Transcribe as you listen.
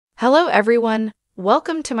Hello everyone,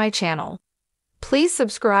 welcome to my channel. Please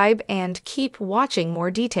subscribe and keep watching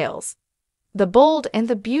more details. The bold and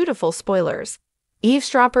the beautiful spoilers.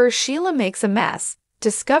 Eavesdropper Sheila makes a mess,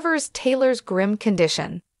 discovers Taylor's grim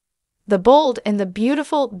condition. The bold and the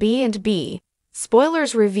beautiful B&B.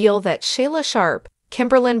 Spoilers reveal that Sheila Sharp,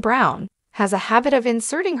 Kimberlyn Brown, has a habit of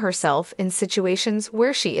inserting herself in situations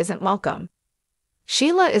where she isn't welcome.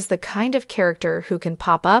 Sheila is the kind of character who can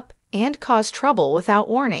pop up and cause trouble without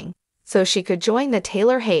warning, so she could join the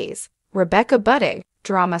Taylor Hayes, Rebecca Budig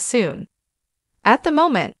drama soon. At the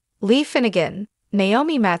moment, Lee Finnegan,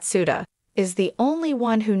 Naomi Matsuda, is the only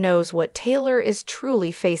one who knows what Taylor is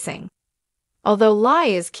truly facing. Although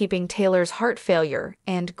Lee is keeping Taylor's heart failure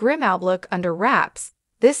and grim outlook under wraps,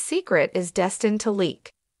 this secret is destined to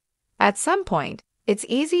leak. At some point, it's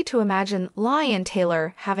easy to imagine Lee and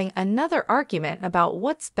Taylor having another argument about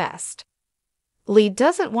what's best. Lee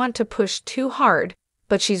doesn't want to push too hard,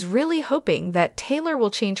 but she's really hoping that Taylor will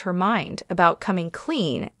change her mind about coming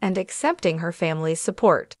clean and accepting her family's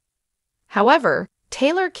support. However,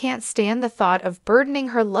 Taylor can't stand the thought of burdening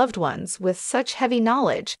her loved ones with such heavy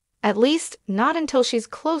knowledge, at least not until she's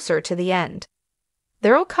closer to the end.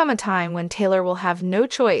 There'll come a time when Taylor will have no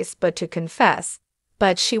choice but to confess,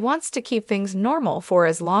 but she wants to keep things normal for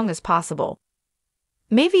as long as possible.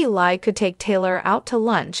 Maybe Lee could take Taylor out to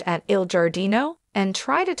lunch at Il Giardino and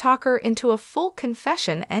try to talk her into a full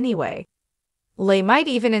confession anyway. Lee might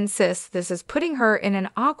even insist this is putting her in an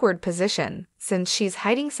awkward position since she's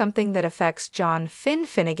hiding something that affects John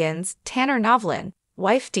Finnegan's Tanner Novlin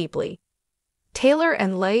wife deeply. Taylor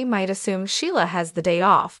and Lee might assume Sheila has the day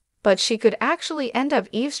off, but she could actually end up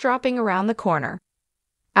eavesdropping around the corner.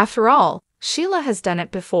 After all, Sheila has done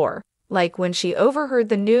it before, like when she overheard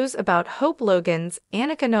the news about Hope Logan's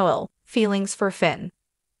Annika Noel feelings for Finn.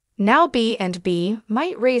 Now B&B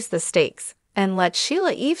might raise the stakes and let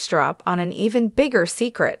Sheila eavesdrop on an even bigger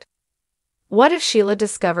secret. What if Sheila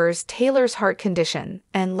discovers Taylor's heart condition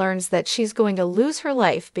and learns that she's going to lose her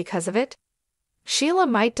life because of it? Sheila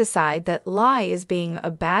might decide that Lee is being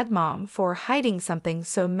a bad mom for hiding something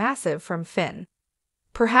so massive from Finn.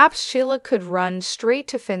 Perhaps Sheila could run straight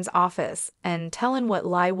to Finn's office and tell him what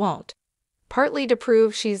Lee won't, partly to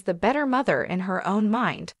prove she's the better mother in her own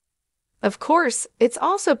mind. Of course, it's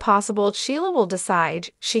also possible Sheila will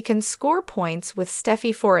decide she can score points with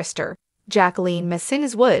Steffy Forrester, Jacqueline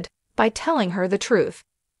Messines Wood, by telling her the truth.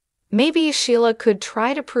 Maybe Sheila could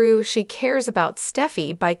try to prove she cares about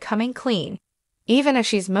Steffy by coming clean, even if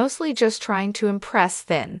she's mostly just trying to impress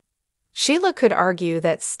Finn. Sheila could argue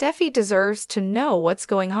that Steffy deserves to know what's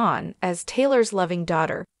going on as Taylor's loving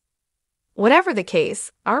daughter. Whatever the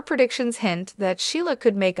case, our predictions hint that Sheila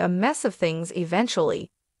could make a mess of things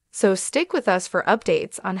eventually, so stick with us for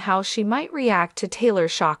updates on how she might react to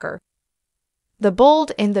Taylor's shocker. The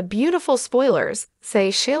bold and the beautiful spoilers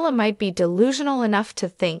say Sheila might be delusional enough to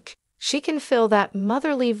think she can fill that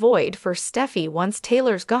motherly void for Steffy once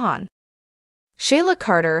Taylor's gone. Sheila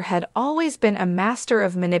Carter had always been a master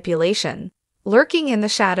of manipulation, lurking in the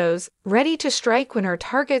shadows, ready to strike when her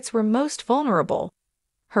targets were most vulnerable.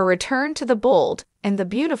 Her return to the bold and the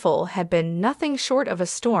beautiful had been nothing short of a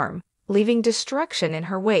storm, leaving destruction in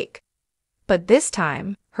her wake. But this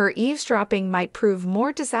time, her eavesdropping might prove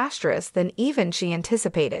more disastrous than even she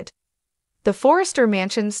anticipated. The Forrester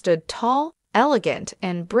mansion stood tall, elegant,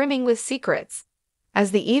 and brimming with secrets.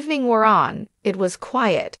 As the evening wore on, it was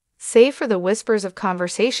quiet, save for the whispers of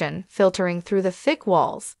conversation filtering through the thick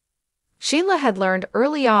walls. Sheila had learned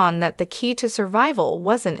early on that the key to survival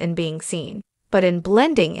wasn't in being seen, but in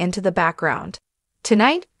blending into the background.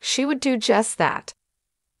 Tonight, she would do just that.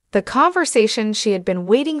 The conversation she had been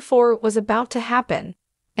waiting for was about to happen,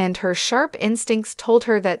 and her sharp instincts told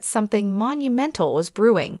her that something monumental was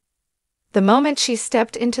brewing. The moment she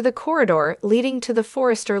stepped into the corridor leading to the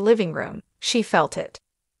Forrester living room, she felt it.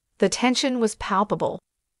 The tension was palpable.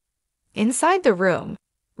 Inside the room,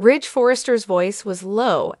 Ridge Forrester's voice was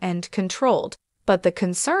low and controlled, but the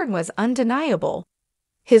concern was undeniable.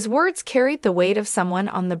 His words carried the weight of someone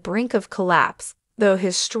on the brink of collapse, though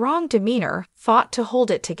his strong demeanor fought to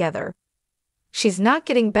hold it together. "She's not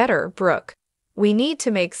getting better, Brooke. We need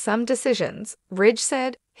to make some decisions," Ridge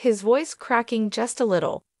said, his voice cracking just a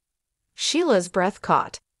little. Sheila's breath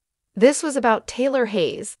caught. This was about Taylor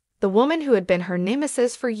Hayes, the woman who had been her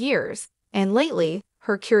nemesis for years, and lately,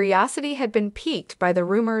 her curiosity had been piqued by the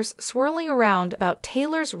rumors swirling around about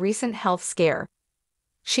Taylor's recent health scare.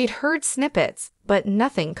 She'd heard snippets, but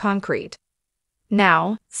nothing concrete.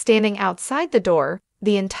 Now, standing outside the door,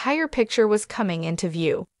 the entire picture was coming into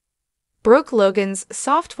view. Brooke Logan's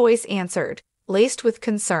soft voice answered, laced with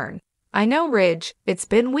concern, I know, Ridge, it's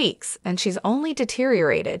been weeks and she's only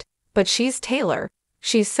deteriorated, but she's Taylor.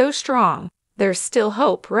 She's so strong. There's still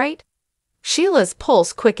hope, right? Sheila's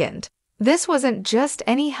pulse quickened. This wasn't just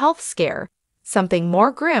any health scare. Something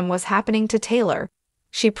more grim was happening to Taylor.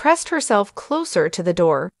 She pressed herself closer to the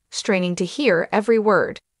door, straining to hear every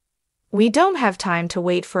word. We don't have time to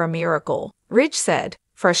wait for a miracle, Ridge said,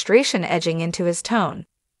 frustration edging into his tone.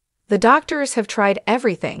 The doctors have tried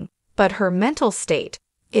everything, but her mental state,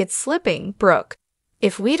 it's slipping, Brooke.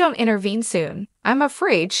 If we don't intervene soon, I'm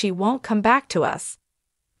afraid she won't come back to us.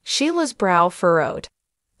 Sheila's brow furrowed.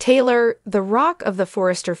 Taylor, the rock of the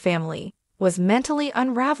Forrester family, was mentally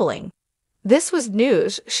unraveling. This was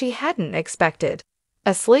news she hadn't expected.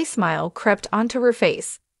 A sly smile crept onto her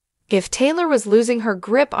face. If Taylor was losing her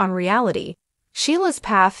grip on reality, Sheila's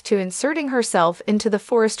path to inserting herself into the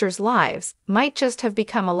Forresters' lives might just have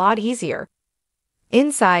become a lot easier.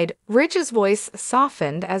 Inside, Ridge's voice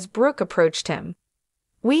softened as Brooke approached him.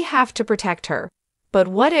 We have to protect her. But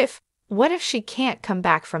what if she can't come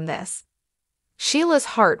back from this? Sheila's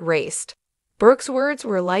heart raced. Brooke's words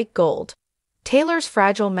were like gold. Taylor's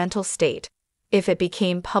fragile mental state, if it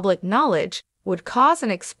became public knowledge, would cause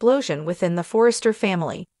an explosion within the Forrester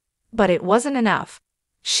family. But it wasn't enough.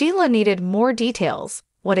 Sheila needed more details.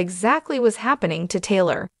 What exactly was happening to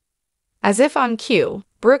Taylor? As if on cue,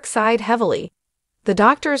 Brooke sighed heavily. The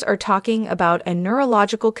doctors are talking about a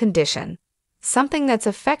neurological condition, something that's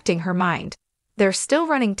affecting her mind. They're still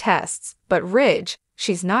running tests, but Ridge,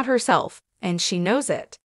 she's not herself, and she knows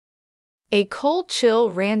it. A cold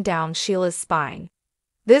chill ran down Sheila's spine.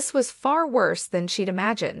 This was far worse than she'd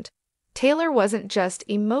imagined. Taylor wasn't just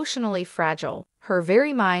emotionally fragile, her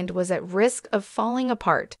very mind was at risk of falling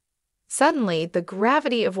apart. Suddenly, the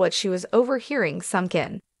gravity of what she was overhearing sunk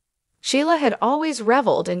in. Sheila had always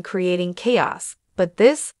reveled in creating chaos, but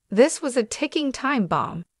this was a ticking time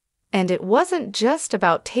bomb. And it wasn't just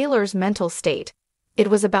about Taylor's mental state. It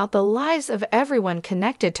was about the lives of everyone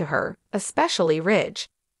connected to her, especially Ridge.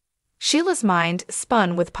 Sheila's mind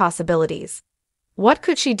spun with possibilities. What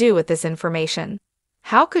could she do with this information?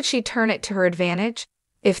 How could she turn it to her advantage?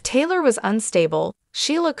 If Taylor was unstable,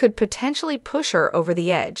 Sheila could potentially push her over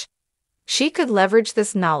the edge. She could leverage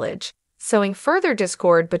this knowledge, sowing further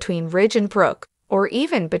discord between Ridge and Brooke, or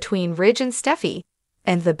even between Ridge and Steffi.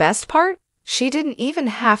 And the best part? She didn't even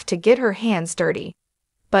have to get her hands dirty.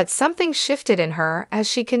 But something shifted in her as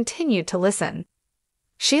she continued to listen.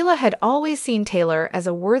 Sheila had always seen Taylor as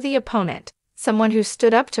a worthy opponent, someone who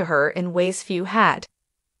stood up to her in ways few had.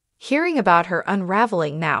 Hearing about her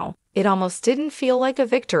unraveling now, it almost didn't feel like a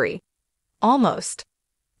victory. Almost.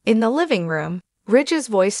 In the living room, Ridge's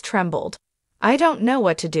voice trembled. I don't know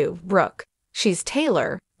what to do, Brooke. She's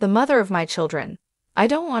Taylor, the mother of my children. I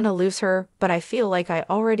don't want to lose her, but I feel like I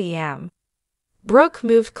already am. Brooke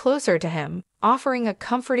moved closer to him, offering a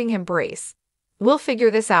comforting embrace. We'll figure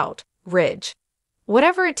this out, Ridge.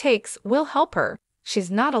 Whatever it takes, we'll help her. She's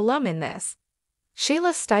not alone in this.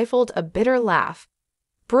 Sheila stifled a bitter laugh.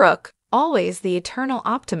 Brooke, always the eternal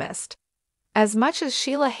optimist. As much as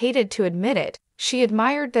Sheila hated to admit it, she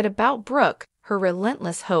admired that about Brooke, her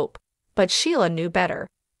relentless hope. But Sheila knew better.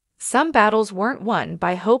 Some battles weren't won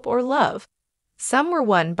by hope or love. Some were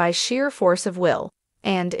won by sheer force of will.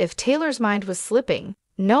 And if Taylor's mind was slipping,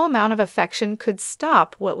 no amount of affection could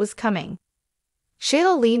stop what was coming.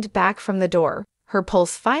 Sheila leaned back from the door, her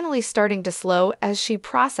pulse finally starting to slow as she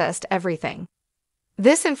processed everything.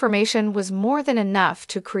 This information was more than enough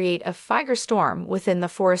to create a firestorm within the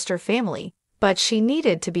Forrester family, but she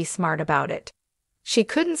needed to be smart about it. She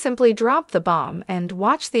couldn't simply drop the bomb and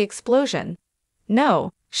watch the explosion.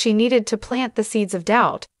 No, she needed to plant the seeds of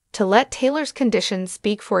doubt, to let Taylor's condition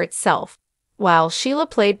speak for itself, while Sheila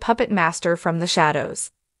played puppet master from the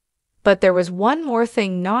shadows. But there was one more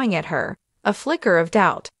thing gnawing at her, a flicker of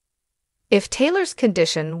doubt. If Taylor's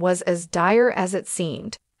condition was as dire as it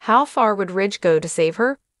seemed, how far would Ridge go to save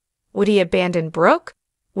her? Would he abandon Brooke?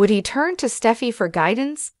 Would he turn to Steffi for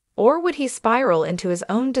guidance? Or would he spiral into his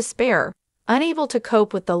own despair, unable to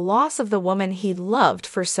cope with the loss of the woman he loved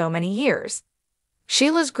for so many years?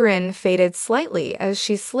 Sheila's grin faded slightly as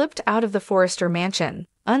she slipped out of the Forrester mansion,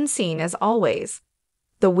 unseen as always.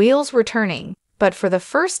 The wheels were turning, but for the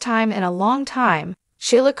first time in a long time,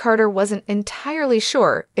 Sheila Carter wasn't entirely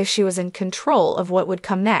sure if she was in control of what would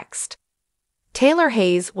come next. Taylor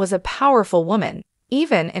Hayes was a powerful woman,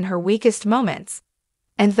 even in her weakest moments.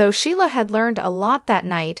 And though Sheila had learned a lot that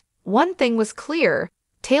night, one thing was clear: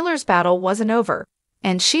 Taylor's battle wasn't over,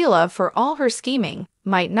 and Sheila, for all her scheming,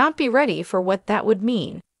 might not be ready for what that would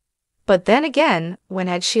mean. But then again, when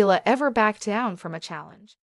had Sheila ever backed down from a challenge?